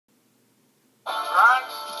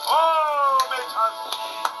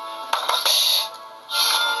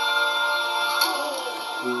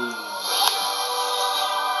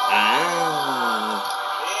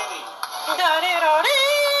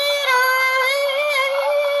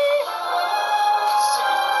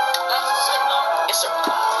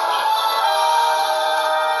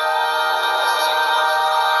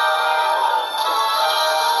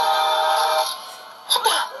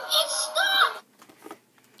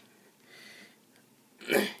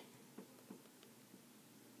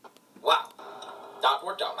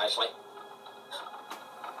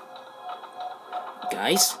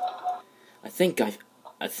guys. I think I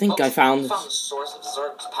found the source of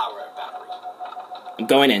Zurg's power battery. I'm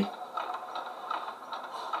going in.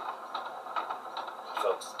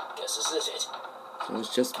 Folks, guess this is it. So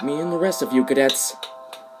it's just me and the rest of you cadets.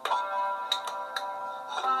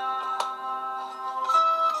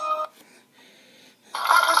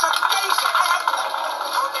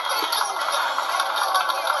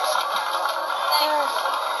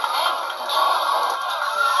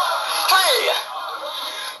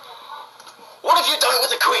 What have you done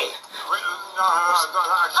with the Queen? I'm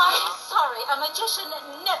sorry, a magician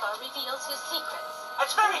never reveals his secrets.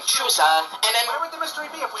 That's very true, sir. And then... Where would the mystery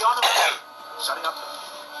be if we all... Shut it up.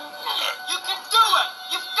 You can do it!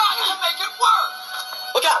 You've got to make it work!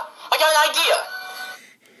 Look out! I got an idea!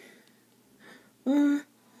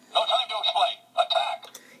 No time to explain.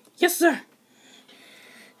 Attack! Yes, sir.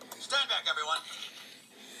 Stand back, everyone.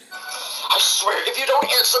 I swear, if you don't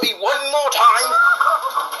answer me one more time...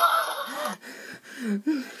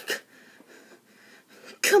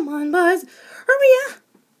 Come on, Buzz. Hurry up.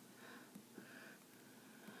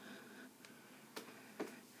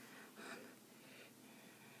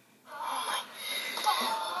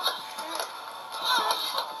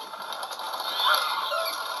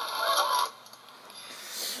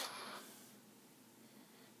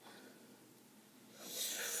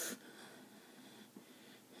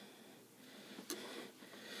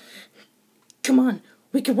 Come on,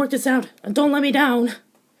 we can work this out, and don't let me down.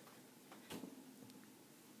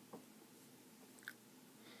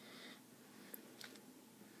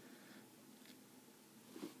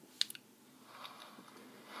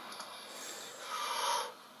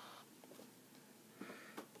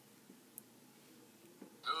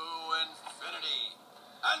 To infinity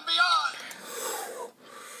and beyond!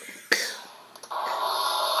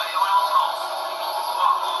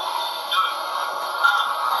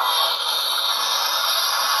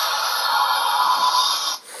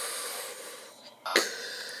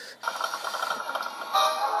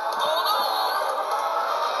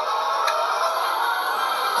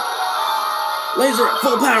 Laser at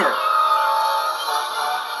full power.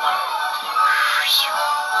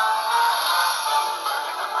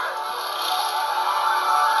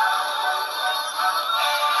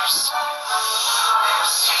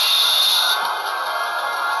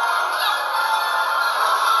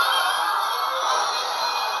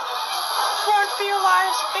 Don't feel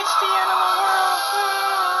lives, it's the animal world.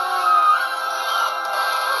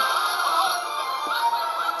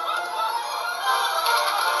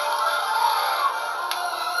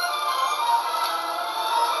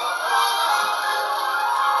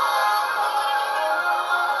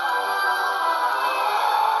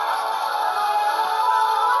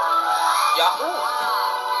 Yahoo!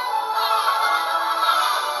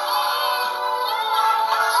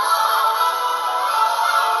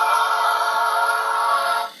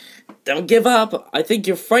 Don't give up. I think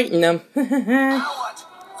you're frightening them. Now what?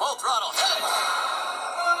 Full throttle, hit it!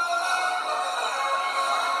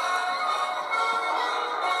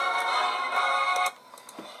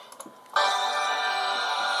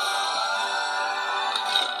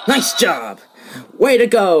 Nice job. Way to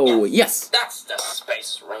go. Yes. That's the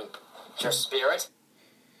Space Ranger spirit.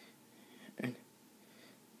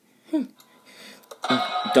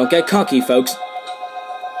 Don't get cocky, folks.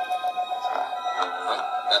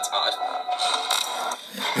 That's odd.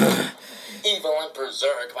 Evil Emperor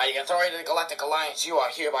Zurg, by the authority of the Galactic Alliance, you are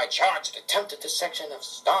hereby charged with attempted dissection of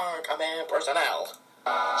Star Command personnel.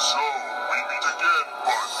 So, we meet again,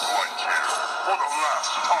 Buzz Lightyear, for the last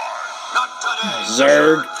time. Not today!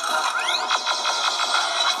 Zurg.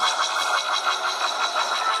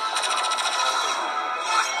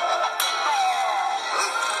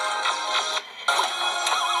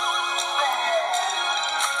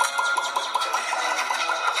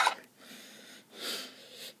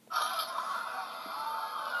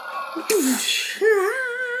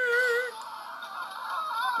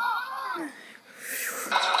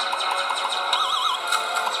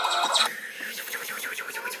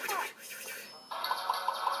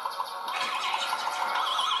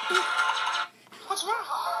 What's wrong?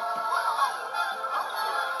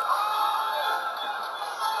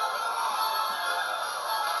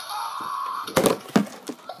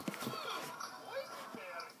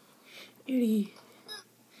 Eddie.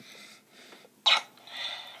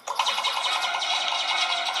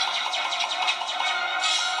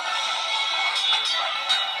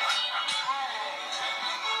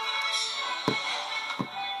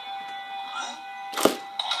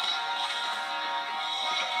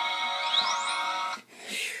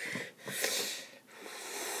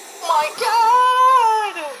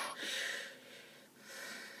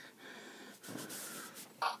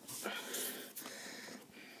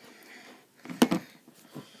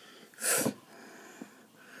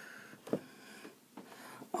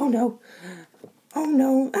 Oh no. Oh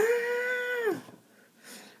no. Ah!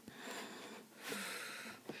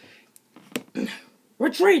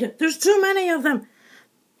 Retreat! There's too many of them!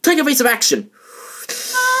 Take evasive action!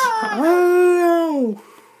 Oh no!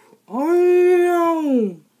 Oh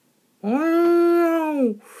no!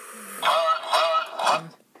 Oh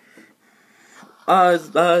no! Buzz,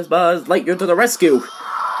 Lightyear to the rescue!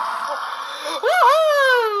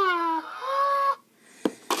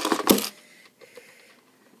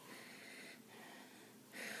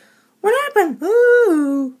 What happened?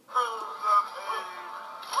 Ooh!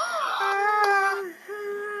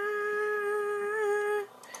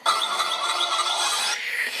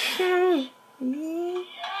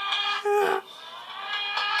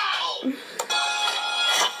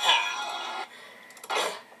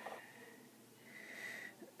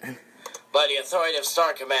 By the authority of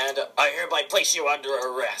Star Command, I hereby place you under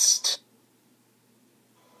arrest.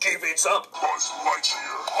 Give it up, Buzz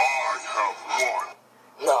Lightyear. I have won.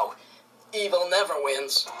 No, evil never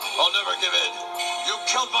wins. I'll never give in. You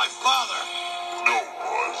killed my father. No,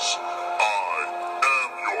 Buzz. I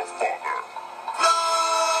am your father. Oh.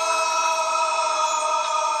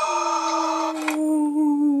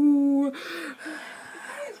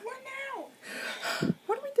 Guys, what now?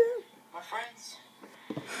 What do we do? My friends,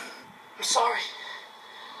 I'm sorry.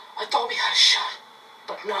 I thought we had a shot,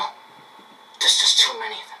 but no. There's just too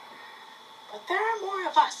many of them. But there are more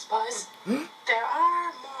of us, Buzz. There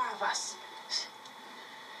are more of us.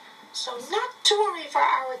 So not to worry for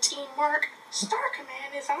our teamwork. Star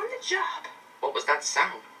Command is on the job. What was that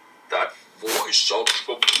sound? That voice sounds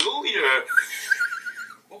familiar.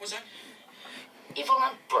 What was that? Evil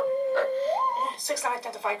Emperor. 6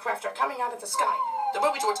 unidentified craft are coming out of the sky. They're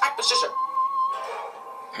moving to attack position.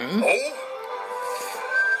 Oh?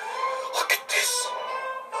 Look at this.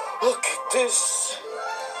 Look at this.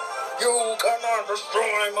 You cannot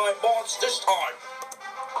destroy my bots this time.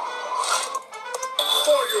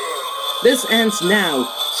 Fire! This ends now.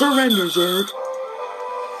 Surrender, Zurg.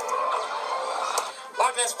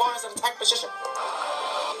 Lock this fires at attack position.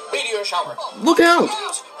 Meteor shower. Look out!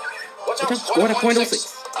 Watch out, Attack squad at point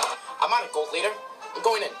 06. I'm on it, Gold Leader. I'm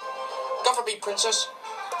going in. Go for me, Princess.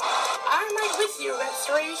 I'm right with you, Red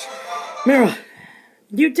 3. Mira,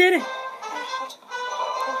 you did it.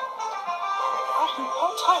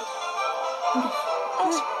 Hold tight.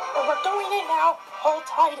 We're going in now. Hold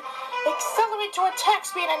tight. Accelerate to attack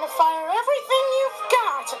speed and fire everything you've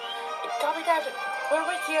got. Copy that. We're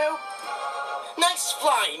with you. Nice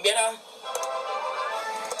flying, Mira.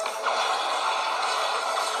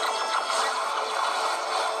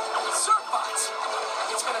 Zurgbots.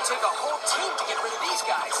 It's gonna take a whole team to get rid of these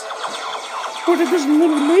guys. Or there's a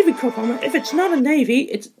little Navy Corps on it. If it's not a Navy,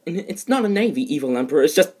 it's not a Navy, Evil Emperor.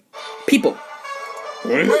 It's just people.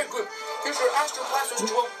 Very good. Use your astral blasters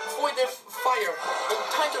to avoid their fire.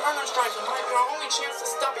 Time to earn our strikes and time our only chance to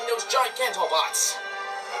stopping those gigantobots.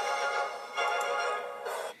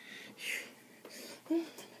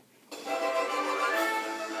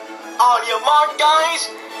 On your mark, guys.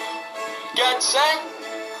 Get set.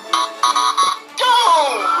 Go!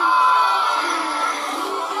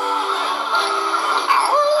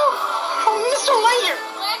 Oh, Mr. Lightyear.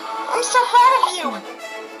 I'm so proud of you.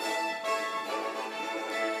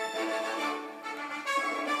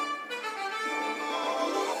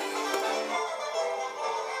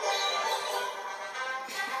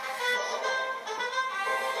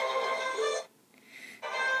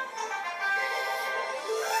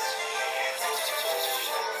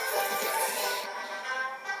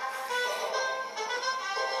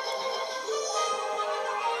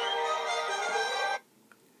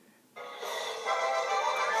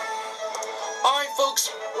 Alright,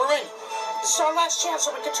 folks, we're in. This is our last chance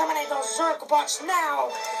so we can terminate those Zurg bots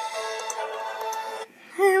now.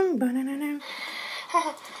 And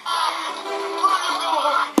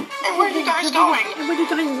Where are you guys going? where are you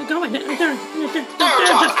guys going? They're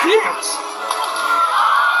just people.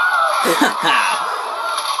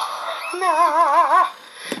 Nah.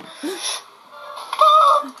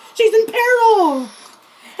 She's in peril.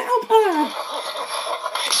 Help her.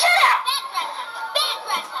 Shut up!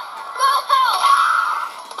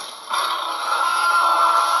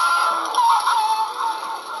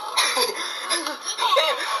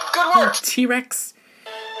 Good work. T-Rex.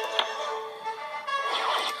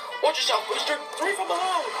 Watch yourself, Booster. 3 from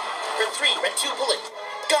below. Red 3, Red 2, pull it.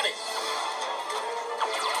 Got it.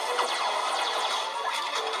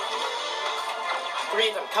 Three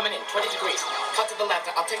of them coming in, 20 degrees. Cut to the left,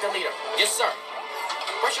 I'll take the leader. Yes, sir.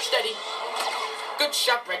 Pressure steady. Good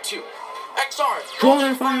shot, Red 2. XR, draw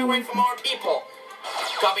that fire away from our people.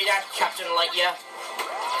 Copy that, Captain Lightyear.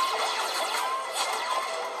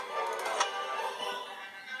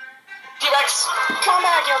 T-Rex! Come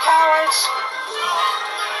back, you cowards!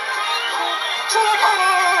 To the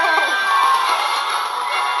cutter!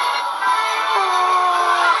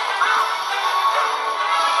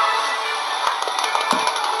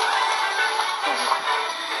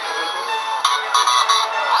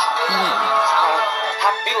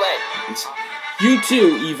 Happy Land. You too,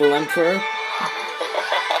 evil Emperor.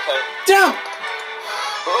 Down!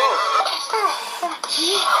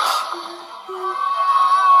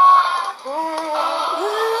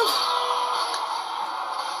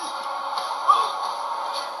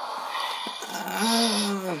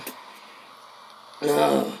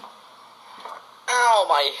 Ow,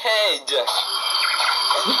 my head!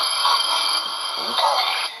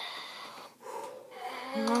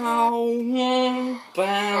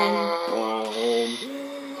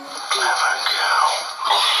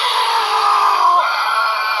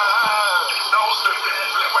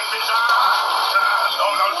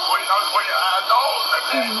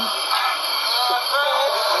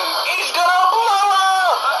 He's gonna blow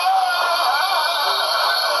up!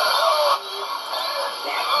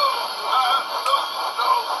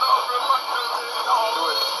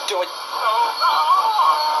 Do it.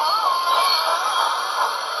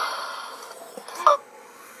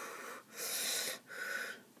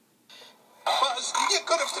 Buzz, you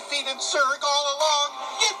could have defeated Zurg all along.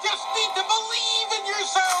 You just need to believe in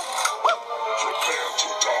yourself. Prepare to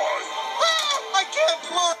die. I can't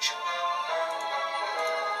look.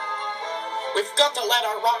 We've got to let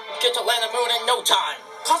our rocket get to land the moon in no time.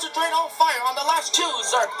 Concentrate all fire on the last two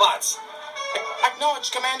Zurg bots.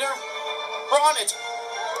 Acknowledge, Commander. We're on it.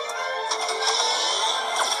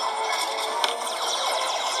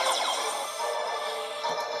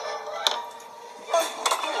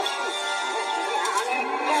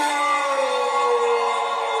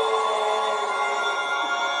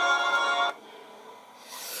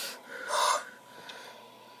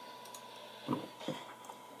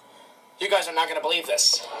 You guys are not going to believe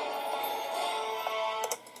this.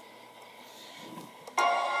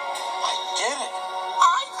 I did it.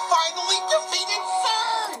 I finally defeated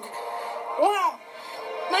Zurg. Wow.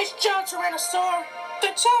 Nice job, Tyrannosaur.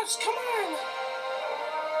 Good jobs, come on.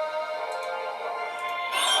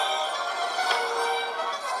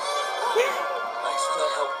 Thanks for the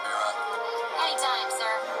help, Mira. Anytime,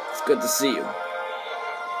 sir. It's good to see you.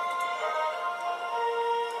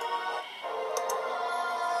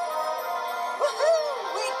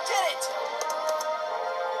 Woohoo! We did it!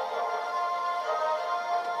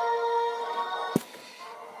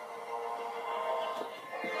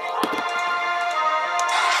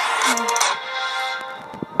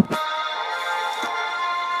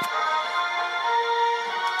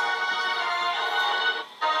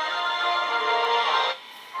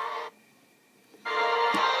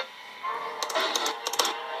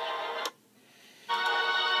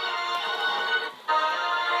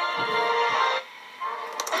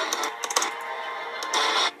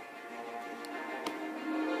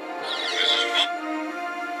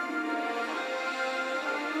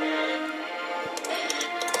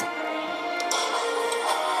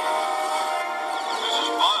 This is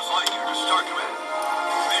Buzz Lightyear to Star Command.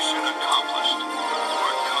 Mission accomplished.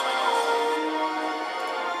 We're coming home.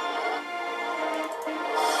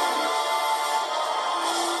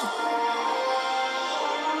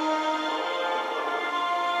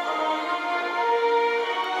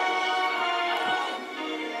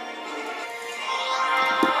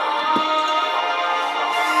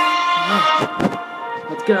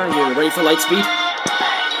 Let's get out of here. Ready for light speed?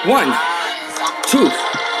 1, 2,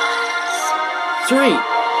 3.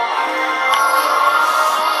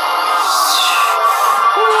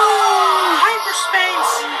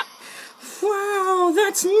 Hyperspace. Wow,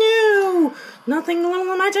 that's new! Nothing a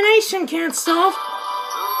little imagination can't solve.